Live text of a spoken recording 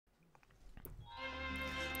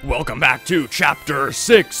Welcome back to Chapter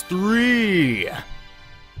 6-3.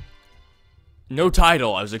 No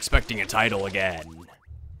title. I was expecting a title again.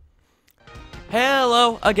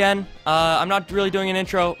 Hello again. I'm not really doing an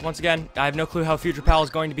intro. Once again, I have no clue how Future Pal is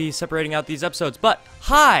going to be separating out these episodes. But,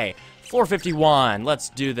 hi! Floor 51. Let's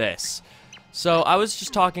do this. So, I was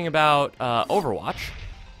just talking about Overwatch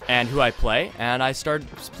and who I play, and I started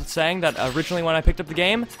saying that originally when I picked up the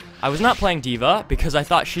game, I was not playing D.Va because I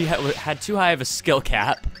thought she had too high of a skill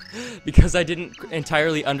cap, because I didn't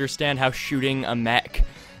entirely understand how shooting a mech,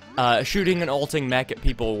 shooting and ulting mech at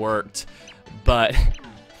people worked. But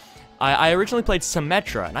I originally played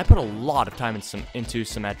Symmetra, and I put a lot of time into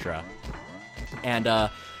Symmetra, and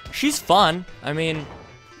she's fun. I mean,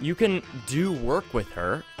 you can do work with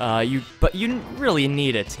her, but you really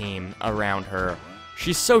need a team around her.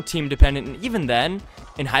 She's so team dependent, and even then,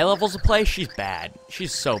 in high levels of play, she's bad.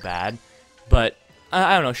 She's so bad. But,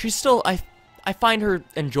 I don't know, she's still, I find her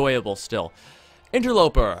enjoyable still.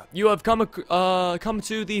 Interloper, you have come to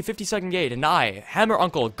the 52nd gate, and I, Hammer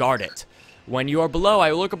Uncle, guard it. When you are below,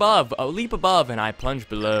 I look above, leap above, and I plunge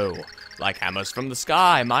below. Like hammers from the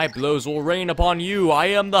sky, my blows will rain upon you. I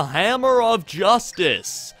am the hammer of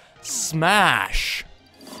justice. Smash.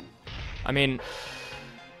 I mean,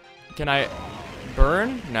 can I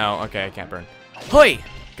burn? No, okay, I can't burn. Hoi!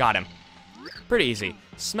 Got him. Pretty easy.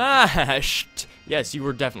 Smashed! Yes, you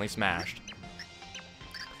were definitely smashed.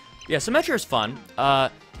 Yeah, Symmetra is fun.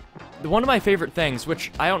 One of my favorite things,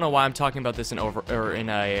 which I don't know why I'm talking about this in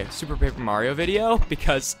a Super Paper Mario video,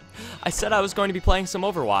 because I said I was going to be playing some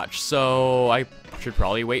Overwatch, so I should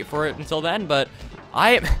probably wait for it until then, but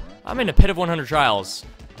I'm in a pit of 100 trials.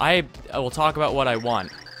 I will talk about what I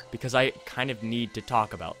want, because I kind of need to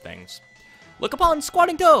talk about things. Look upon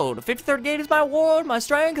squatting toad. The 53rd gate is my award. My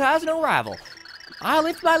strength has no rival. I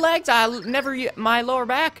lift my legs. My lower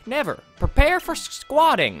back. Never. Prepare for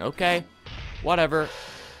squatting. Okay. Whatever.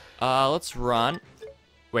 Let's run.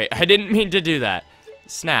 Wait, I didn't mean to do that.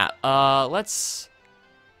 Snap. Let's.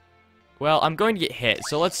 Well, I'm going to get hit,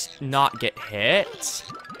 so let's not get hit.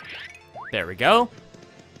 There we go.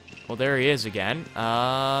 Well, there he is again.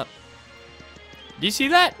 Do you see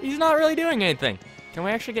that? He's not really doing anything. Can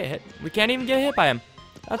we actually get hit? We can't even get hit by him.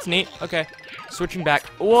 That's neat. Okay. Switching back.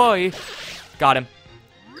 Whoa. Got him.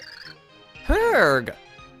 Herg.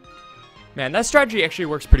 Man, that strategy actually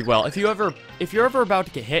works pretty well. If you're ever about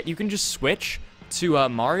to get hit, you can just switch to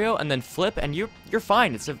Mario and then flip, and you're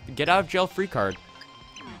fine. It's a get out of jail free card.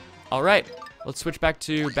 All right. Let's switch back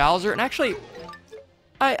to Bowser. And actually,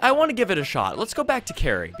 I want to give it a shot. Let's go back to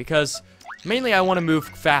Carry, because mainly I want to move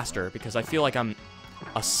faster, because I feel like I'm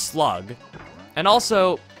a slug. And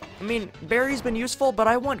also, I mean, Barry's been useful, but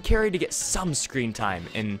I want Carrie to get some screen time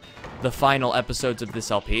in the final episodes of this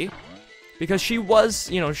LP. Because she was,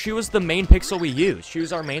 she was the main pixel we used. She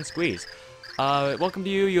was our main squeeze. Welcome to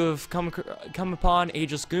you. You have come upon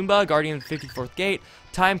Ageless Goomba, Guardian of the 54th Gate.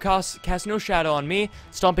 Time cast no shadow on me.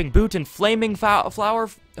 Stomping Boot and Flaming Flower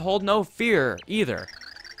hold no fear either.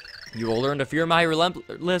 You will learn to fear my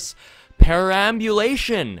relentless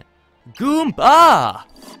perambulation. Goomba!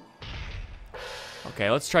 Okay,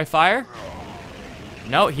 let's try fire.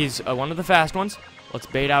 No, he's one of the fast ones. Let's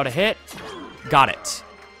bait out a hit. Got it.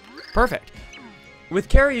 Perfect. With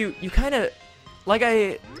Carrie, you kind of, like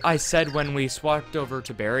I said when we swapped over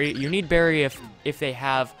to Barry, you need Barry if they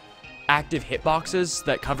have active hitboxes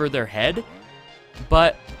that cover their head.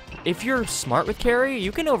 But if you're smart with Carrie,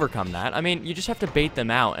 you can overcome that. I mean, you just have to bait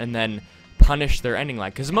them out and then punish their ending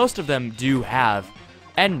lag, because most of them do have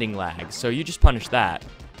ending lag, so you just punish that.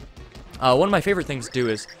 One of my favorite things to do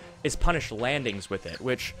is punish landings with it,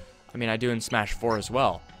 which, I mean, I do in Smash 4 as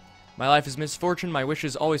well. My life is misfortune, my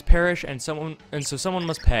wishes always perish, and so someone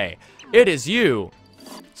must pay. It is you!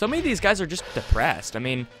 So many of these guys are just depressed. I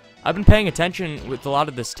mean, I've been paying attention with a lot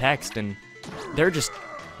of this text, and they're just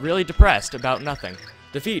really depressed about nothing.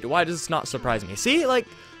 Defeat, why does this not surprise me? See, like,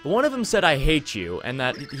 one of them said I hate you, and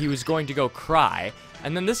that he was going to go cry,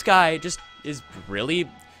 and then this guy just is really...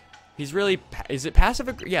 is it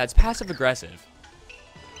passive? Yeah, it's passive aggressive.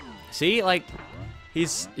 See, like,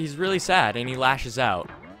 he's really sad and he lashes out.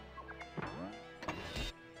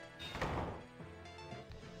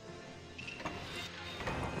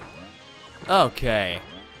 Okay,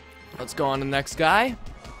 let's go on to the next guy.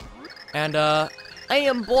 And I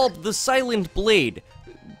am Bob the Silent Blade,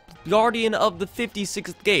 Guardian of the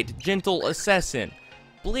 56th Gate, Gentle Assassin.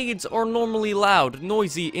 Blades are normally loud,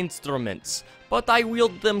 noisy instruments, but I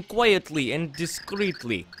wield them quietly and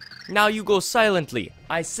discreetly. Now you go silently.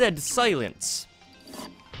 I said silence.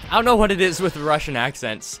 I don't know what it is with Russian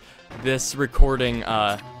accents. This recording,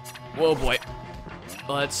 whoa boy.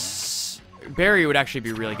 Let's Barry would actually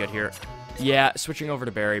be really good here. Yeah, switching over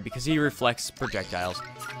to Barry because he reflects projectiles.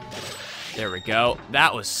 There we go.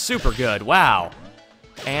 That was super good. Wow.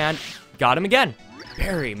 And got him again.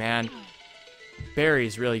 Barry, man.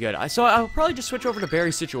 Barry's really good. So I'll probably just switch over to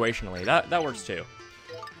Barry situationally. That works too.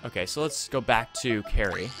 Okay, so let's go back to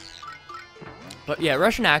Carrie. But yeah,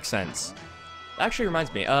 Russian accents. Actually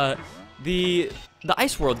reminds me, the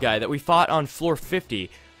Ice World guy that we fought on floor 50,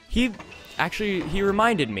 he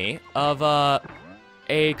reminded me of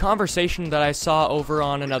a conversation that I saw over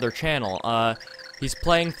on another channel. He's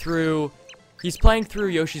playing through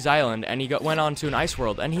Yoshi's Island, and he went on to an Ice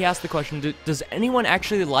World, and he asked the question, does anyone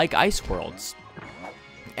actually like Ice Worlds?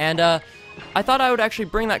 And I thought I would actually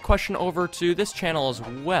bring that question over to this channel as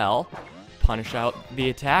well. Punish out the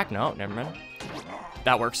attack. No, never mind.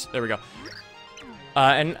 That works. There we go.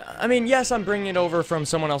 And, I mean, yes, I'm bringing it over from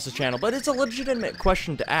someone else's channel, but it's a legitimate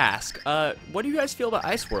question to ask. What do you guys feel about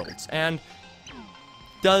Ice Worlds? And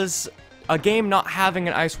does a game not having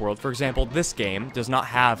an Ice World, for example, this game does not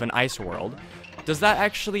have an Ice World, does that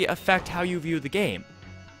actually affect how you view the game?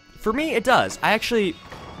 For me, it does. I actually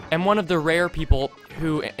am one of the rare people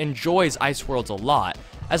who enjoys Ice Worlds a lot.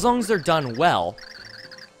 As long as they're done well,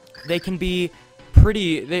 they can be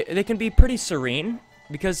pretty, they can be pretty serene,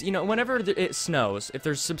 because, you know, whenever it snows, if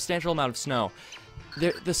there's a substantial amount of snow,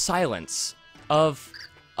 the silence of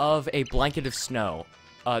a blanket of snow,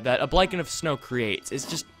 that a blanket of snow creates, is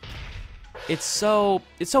just, it's so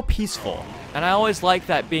peaceful, and I always like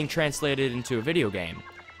that being translated into a video game.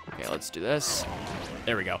 Okay, let's do this.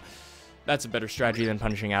 There we go. That's a better strategy than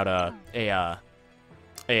punishing out an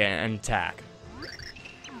attack.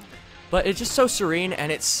 But it's just so serene,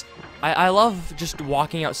 and I love just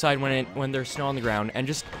walking outside when there's snow on the ground and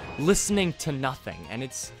just listening to nothing. And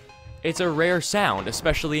it's a rare sound,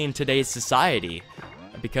 especially in today's society,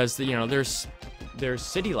 because, you know, there's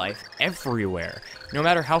city life everywhere. No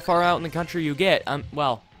matter how far out in the country you get.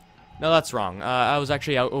 Well, no, that's wrong. I was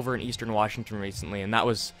actually out over in Eastern Washington recently, and that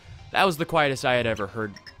was the quietest I had ever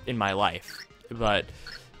heard in my life. But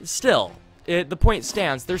still, the point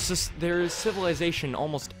stands. There is civilization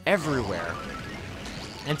almost everywhere,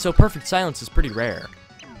 and so perfect silence is pretty rare.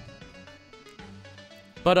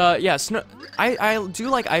 But yeah, I do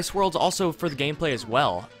like Ice Worlds also for the gameplay as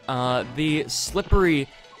well. The slippery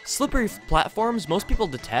platforms most people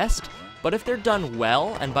detest, but if they're done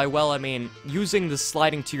well, and by well I mean using the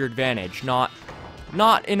sliding to your advantage, not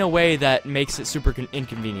in a way that makes it super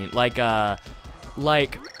inconvenient, like a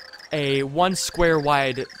 1 square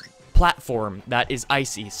wide platform that is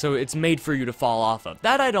icy, so it's made for you to fall off of.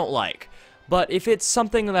 That I don't like. But if it's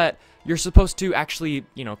something that you're supposed to actually,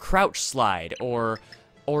 you know, crouch slide or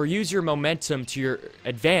use your momentum to your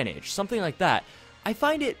advantage, something like that, I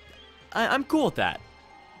find it, I'm cool with that.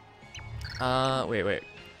 Wait.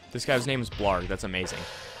 This guy's name is Blarg. That's amazing.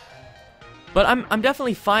 But I'm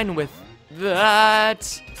definitely fine with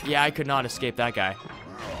that. Yeah, I could not escape that guy.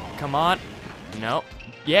 Come on. No.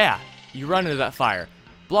 Yeah, you run into that fire.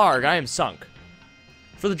 Blarg, I am sunk.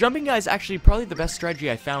 For the jumping guys, actually, probably the best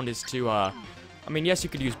strategy I found is to, I mean, yes, you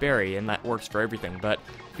could use Barry, and that works for everything, but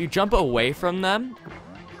if you jump away from them,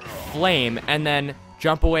 flame, and then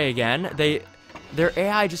jump away again, their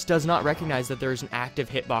AI just does not recognize that there's an active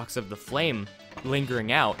hitbox of the flame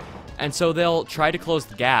lingering out, and so they'll try to close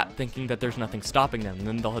the gap, thinking that there's nothing stopping them, and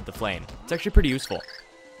then they'll hit the flame. It's actually pretty useful.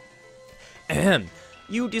 Ahem.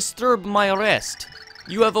 You disturb my rest.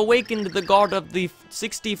 You have awakened the guard of the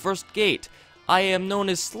 61st gate. I am known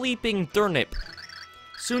as Sleeping Turnip.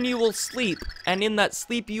 Soon you will sleep, and in that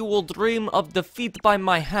sleep you will dream of defeat by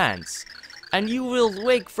my hands. And you will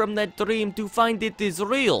wake from that dream to find it is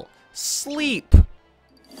real. Sleep.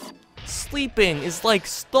 Sleeping is like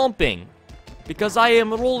stomping, because I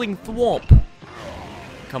am rolling thwomp.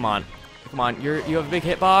 Come on. Come on, you have a big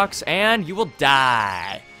hitbox, and you will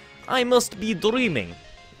die. I must be dreaming.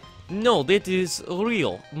 No, that is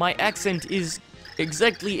real. My accent is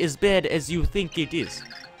exactly as bad as you think it is,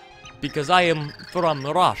 because I am from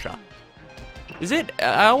Russia. Is it?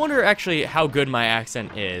 I wonder actually how good my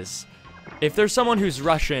accent is. If there's someone who's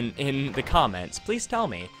Russian in the comments, please tell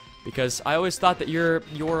me, because I always thought that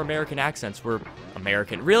your American accents were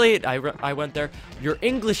American. Really? I went there. Your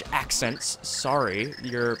English accents, sorry,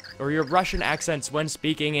 your Russian accents when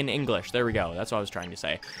speaking in English. There we go. That's what I was trying to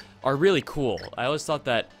say. Are really cool. I always thought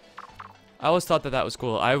that was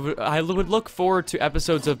cool. I would look forward to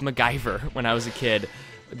episodes of MacGyver when I was a kid,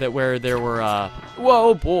 where there were,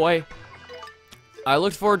 whoa, boy. I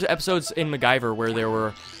looked forward to episodes in MacGyver where there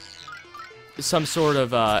were some sort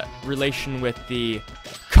of, relation with the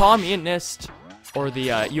communist or the,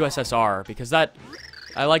 USSR, because I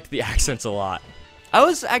liked the accents a lot. I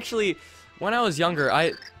was actually when I was younger,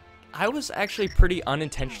 I was actually pretty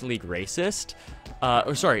unintentionally racist.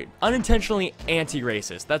 Or sorry, unintentionally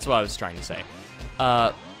anti-racist. That's what I was trying to say.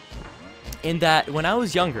 In that, when I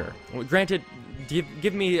was younger, granted,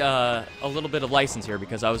 give me a little bit of license here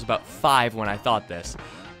because I was about 5 when I thought this.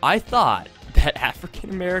 I thought that African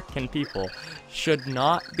American people should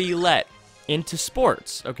not be let into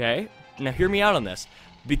sports, okay? Now hear me out on this.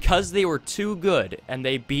 Because they were too good and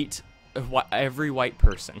they beat every white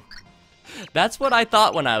person. That's what I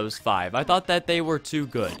thought when I was 5. I thought that they were too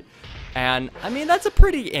good. And, I mean, that's a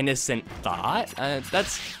pretty innocent thought.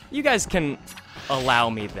 You guys can allow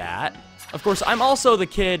me that. Of course, I'm also the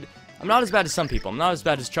kid. I'm not as bad as some people. I'm not as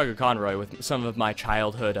bad as Chugga Conroy with some of my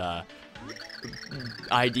childhood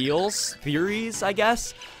ideals, theories, I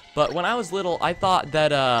guess. But when I was little, I thought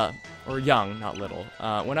that, or young, not little.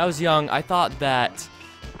 When I was young, I thought that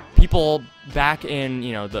people back in,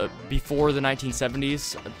 you know, before the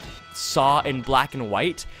 1970s saw in black and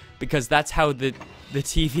white because that's how the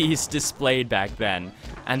TVs displayed back then.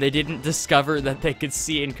 And they didn't discover that they could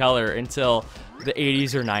see in color until the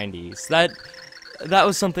 80s or 90s. That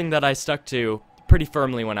was something that I stuck to pretty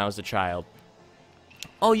firmly when I was a child.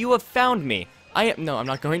 Oh, you have found me. No, I'm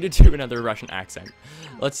not going to do another Russian accent.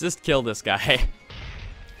 Let's just kill this guy.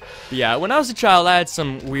 But yeah, when I was a child, I had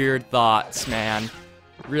some weird thoughts, man.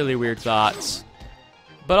 Really weird thoughts.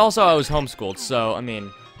 But also, I was homeschooled, so, I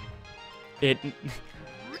mean,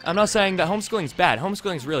 I'm not saying that homeschooling's bad.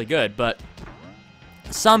 Homeschooling's really good, but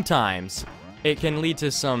sometimes it can lead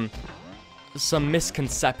to some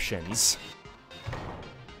misconceptions.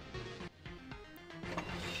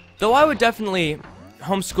 Though I would definitely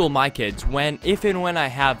homeschool my kids if and when I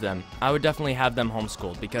have them. I would definitely have them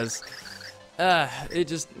homeschooled because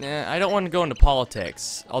I don't want to go into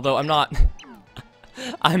politics. Although I'm not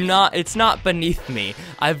it's not beneath me.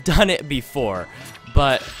 I've done it before.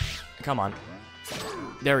 But come on.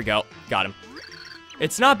 There we go. Got him.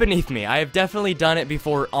 It's not beneath me. I have definitely done it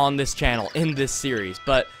before on this channel in this series,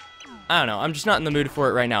 but I don't know. I'm just not in the mood for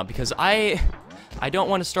it right now because I don't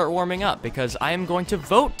want to start warming up because I am going to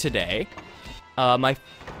vote today.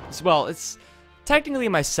 Well, it's technically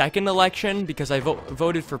my second election because I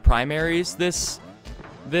voted for primaries this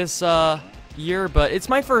year, but it's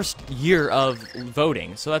my first year of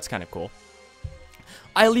voting, so that's kind of cool.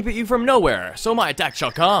 I leap at you from nowhere, so my attack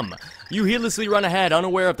shall come. You heedlessly run ahead,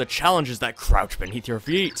 unaware of the challenges that crouch beneath your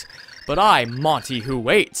feet. But I, Monty who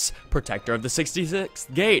waits, protector of the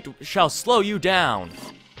 66th gate, shall slow you down.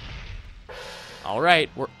 Alright,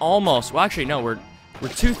 we're almost, well actually no, we're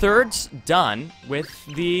 2/3 done with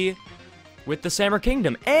the Samur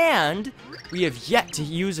Kingdom, and we have yet to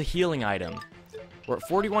use a healing item. We're at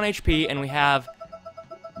 41 HP, and we have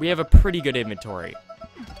a pretty good inventory.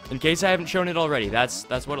 In case I haven't shown it already, that's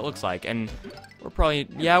what it looks like, and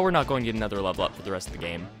we're not going to get another level up for the rest of the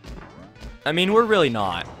game. I mean, we're really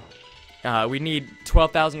not. We need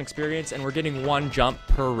 12,000 experience, and we're getting 1 jump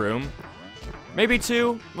per room. Maybe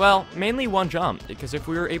 2, well, mainly 1 jump, because if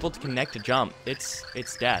we were able to connect a jump, it's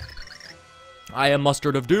death. I am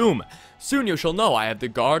Mustard of Doom. Soon you shall know I have the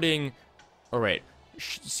guarding... Oh, wait.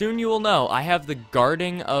 Soon you will know I have the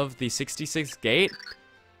guarding of the 66th gate.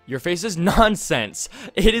 Your face is nonsense.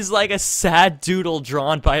 It is like a sad doodle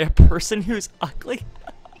drawn by a person who's ugly.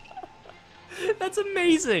 That's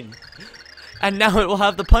amazing. And now it will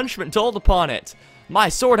have the punishment told upon it. My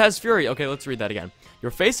sword has fury. Okay, let's read that again.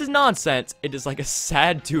 Your face is nonsense. It is like a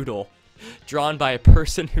sad doodle drawn by a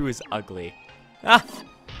person who is ugly. Ah,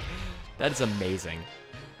 that is amazing.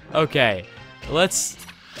 Okay, let's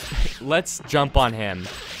jump on him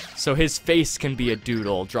so his face can be a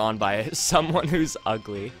doodle drawn by someone who's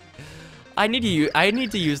ugly. I need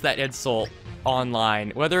to use that insult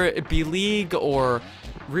online, whether it be League or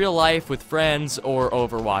real life with friends or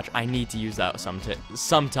Overwatch. I need to use that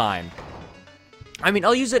sometime. I mean,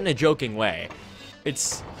 I'll use it in a joking way.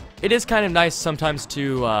 It is kind of nice sometimes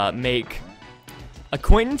to make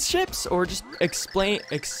acquaintanceships or just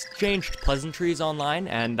exchange pleasantries online,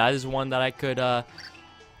 and that is one that I could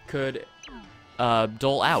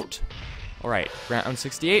dole out. Alright, round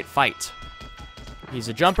 68, fight. He's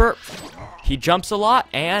a jumper. He jumps a lot,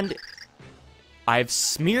 and I've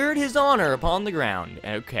smeared his honor upon the ground.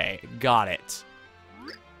 Okay, got it.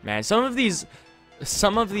 Man, some of these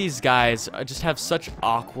guys just have such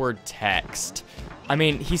awkward text. I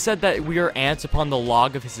mean, he said that we are ants upon the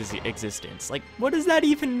log of his existence. Like, what does that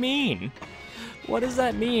even mean? What does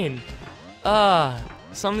that mean?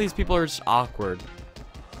 Some of these people are just awkward.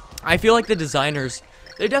 I feel like the designers,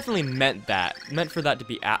 they definitely meant for that to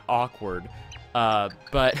be awkward.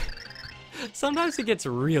 But sometimes it gets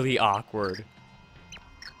really awkward.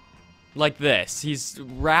 like this. He's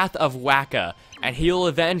Wrath of Wacka, and he'll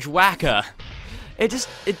avenge Wacka.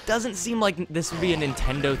 It doesn't seem like this would be a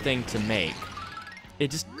Nintendo thing to make.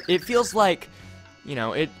 It feels like, you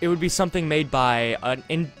know, it would be something made by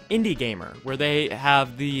an indie gamer, where they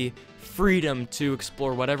have the freedom to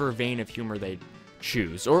explore whatever vein of humor they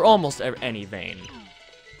choose, or almost any vein.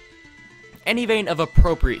 Any vein of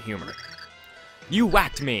appropriate humor. You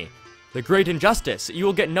whacked me. The great injustice. You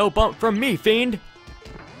will get no bump from me, fiend.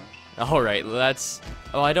 Alright, let's...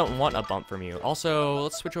 Oh, I don't want a bump from you. Also,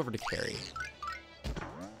 let's switch over to Carrie.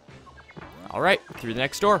 Alright, through the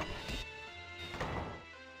next door.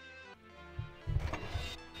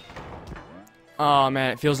 Oh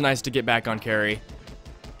man, it feels nice to get back on Carrie.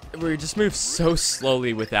 We just move so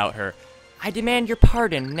slowly without her. I demand your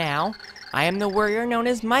pardon now. I am the warrior known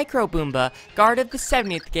as Micro Boomba, guard of the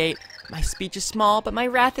 70th gate. My speech is small, but my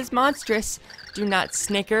wrath is monstrous. Do not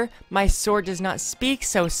snicker. My sword does not speak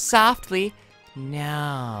so softly.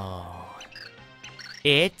 No.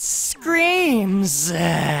 It screams.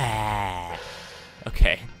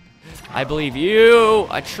 Okay. I believe you.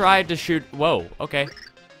 I tried to shoot. Whoa, okay.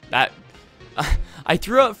 That... I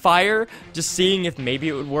threw out fire just seeing if maybe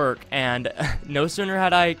it would work, and no sooner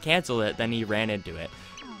had I canceled it than he ran into it.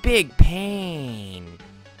 Big pain.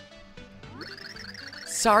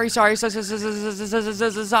 Sorry. It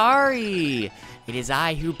is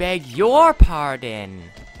I who beg your pardon.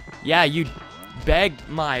 Yeah, you beg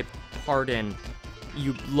my pardon,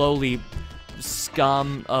 you lowly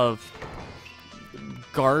scum of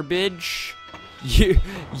garbage.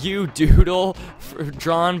 You doodle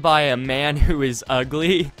drawn by a man who is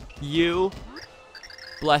ugly. You.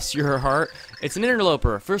 Bless your heart. It's an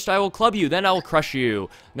interloper. First I will club you, then I will crush you.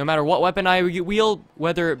 No matter what weapon I wield,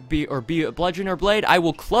 whether it be a bludgeon or blade, I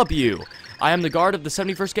will club you. I am the guard of the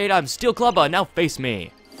 71st gate. I'm Steel Clubba. Now face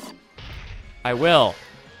me. I will.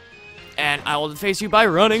 And I will face you by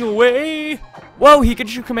running away. Whoa, he can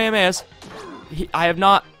shoot Kamehamehas. I have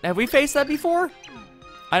not. Have we faced that before?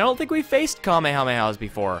 I don't think we faced Kamehamehas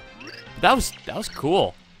before. That was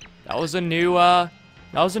cool. That was a new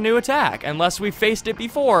attack. Unless we faced it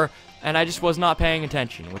before, and I just was not paying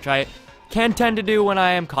attention, which I can tend to do when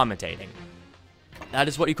I am commentating. That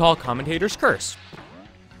is what you call commentator's curse.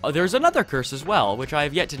 There's another curse as well, which I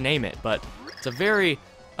have yet to name it, but it's a very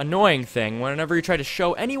annoying thing whenever you try to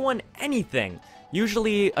show anyone anything.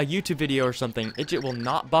 Usually a YouTube video or something, it will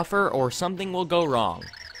not buffer or something will go wrong.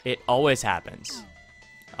 It always happens.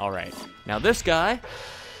 Alright, now this guy,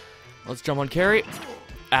 let's jump on Carrie.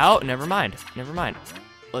 Ow, never mind.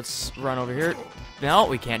 Let's run over here. No,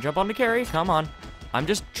 we can't jump onto Carrie, come on. I'm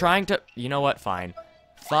just trying to, you know what, fine.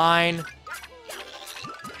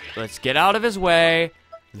 Let's get out of his way,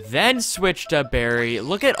 then switch to Barry.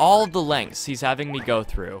 Look at all the lengths he's having me go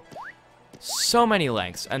through. So many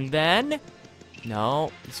lengths, and then,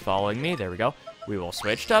 no, he's following me, there we go. We will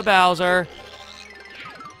switch to Bowser.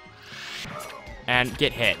 And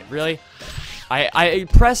get hit. Really? I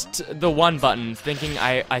pressed the 1 button thinking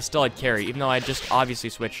I still had Carrie, even though I just obviously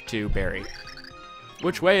switched to Barry.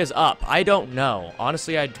 Which way is up? I don't know.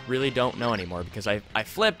 Honestly, I really don't know anymore because I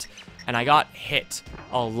flipped and I got hit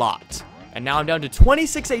a lot. And now I'm down to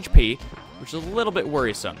 26 HP, which is a little bit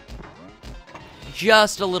worrisome.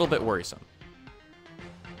 Just a little bit worrisome.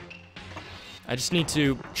 I just need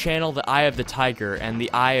to channel the Eye of the Tiger and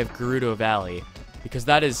the Eye of Gerudo Valley, because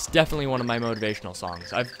that is definitely one of my motivational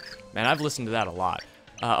songs. I've listened to that a lot.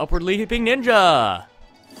 Upward Leaping Ninja!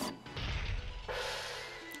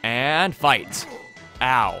 And fight.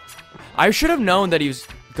 Ow. I should have known that he was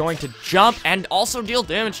going to jump and also deal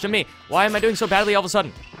damage to me. Why am I doing so badly all of a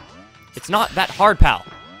sudden? It's not that hard, pal.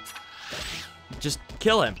 Just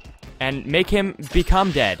kill him and make him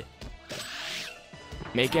become dead.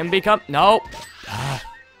 Make him become... No.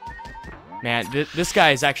 Man, this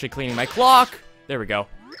guy is actually cleaning my clock. There we go.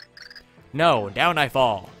 No, down I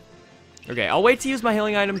fall. Okay, I'll wait to use my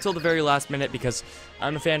healing item until the very last minute because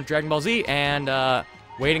I'm a fan of Dragon Ball Z, and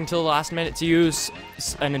waiting till the last minute to use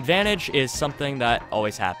an advantage is something that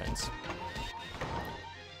always happens.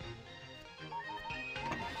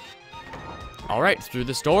 Alright, through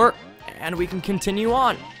this door, and we can continue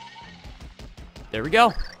on. There we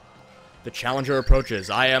go. The challenger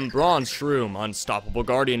approaches. I am Bronze Shroom, unstoppable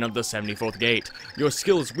guardian of the 74th gate. Your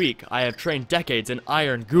skill is weak. I have trained decades in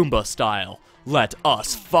Iron Goomba style. Let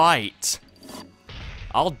us fight.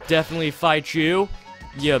 I'll definitely fight you,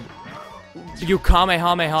 you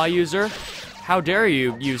Kamehameha user. How dare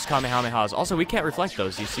you use Kamehamehas? Also, we can't reflect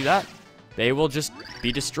those. You see that? They will just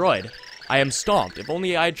be destroyed. I am stomped. If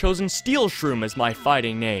only I had chosen Steel Shroom as my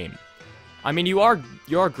fighting name. I mean, you are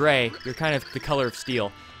gray. You're kind of the color of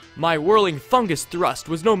steel. My whirling fungus thrust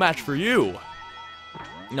was no match for you.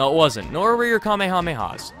 No, it wasn't. Nor were your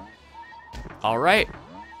Kamehamehas. Alright.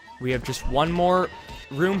 We have just one more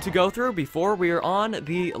room to go through before we are on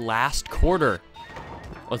the last quarter.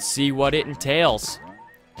 Let's see what it entails.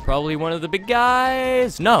 Probably one of the big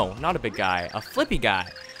guys. No, not a big guy. A flippy guy.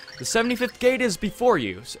 The 75th gate is before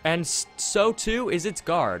you, and so too is its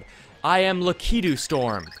guard. I am Lakitu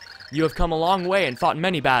Storm. You have come a long way and fought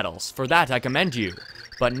many battles. For that I commend you.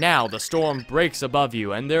 But now the storm breaks above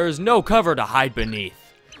you, and there is no cover to hide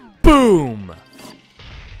beneath. Boom!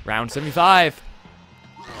 Round 75.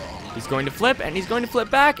 He's going to flip, and he's going to flip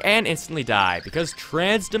back, and instantly die. Because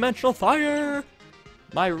trans-dimensional fire!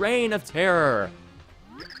 My reign of terror.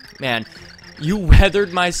 Man, you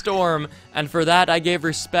weathered my storm, and for that I gave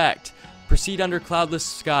respect. Proceed under cloudless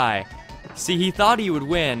sky. See, he thought he would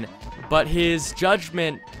win, but his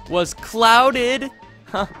judgment was clouded.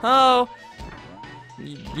 Ho-ho.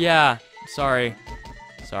 Yeah, sorry.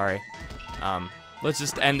 Let's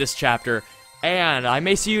just end this chapter. And I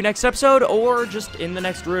may see you next episode, or just in the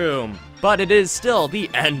next room. But it is still the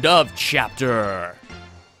end of chapter.